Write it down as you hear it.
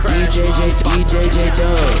DJ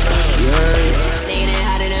Jaydub. You heard? Nigga that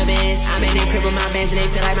hot in the bench. I'm in the crib with my bands and they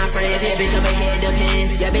feel like my friends. Yeah, bitch, over here, it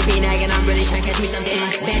depends. Yeah, bitch, be nagging, I'm really trying to catch me some sin.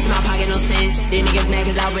 Bands in my pocket, no sense. These niggas mad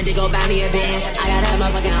cause I went to go buy me a Benz. I got that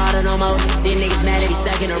motherfucking auto no more. These niggas mad that he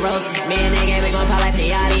stuck in a roast. Me and that game, we gon' pop like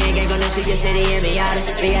Piatti. Ain't gang gonna sweep your city and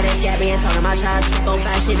Miatas. We got that scabby and talking my chops. Go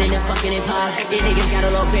fast shit in the fucking impog. These niggas got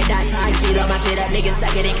a little bit that talk. Shit on my shit, that niggas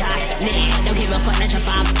suck it and cock. Nah, don't give a fuck, not your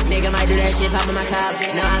fam. Nigga might do that shit, pop in my cop.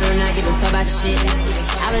 No, I do not give a fuck about your shit.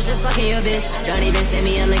 I was just fucking your bitch. Don't even send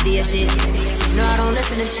me a link to your shit. No, I don't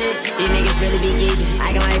listen to shit. These niggas really be geeking.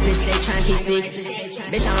 I got my bitch, they tryna keep secrets.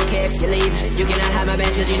 Bitch, I don't care if you leave. You cannot have my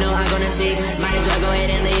best cause you know I'm gonna see. Might as well go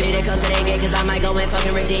ahead and leave it. It goes to that gate cause I might go and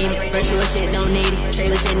fucking redeem it. Virtual shit, don't need it.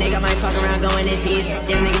 Trailer shit, nigga might fuck around going and tease.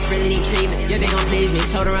 Them niggas really need treatment. Your bitch gon' please me.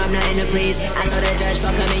 Told her I'm nothing to please. I told the judge,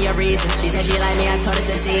 fuck her and your reasons. She said she like me, I told her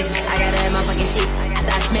to seize. I got her motherfucking sheet.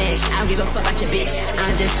 After I smash, I don't give a fuck about your bitch.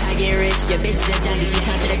 I'm just tryna get rich. Your bitch is a junkie, she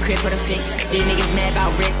comes to the crib for the fix. These niggas mad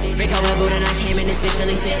about Rick. Rick on my boot and I came in this bitch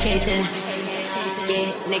really fit. Casing. Yeah,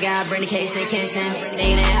 nigga, I bring the case and kissing.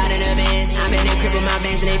 Nigga that hot in the bench. I'm in the crib with my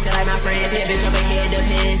bands and they feel like my friends. Yeah, bitch, over here, it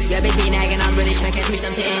depends. Yeah, bitch, be nagging, I'm really tryna catch me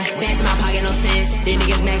some sin. Bands in my pocket, no sense. These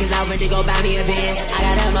niggas mad cause I went to go buy me a Benz. I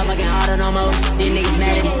got that motherfucking auto no more. These niggas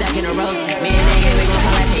mad that he stuck in a roast. Man,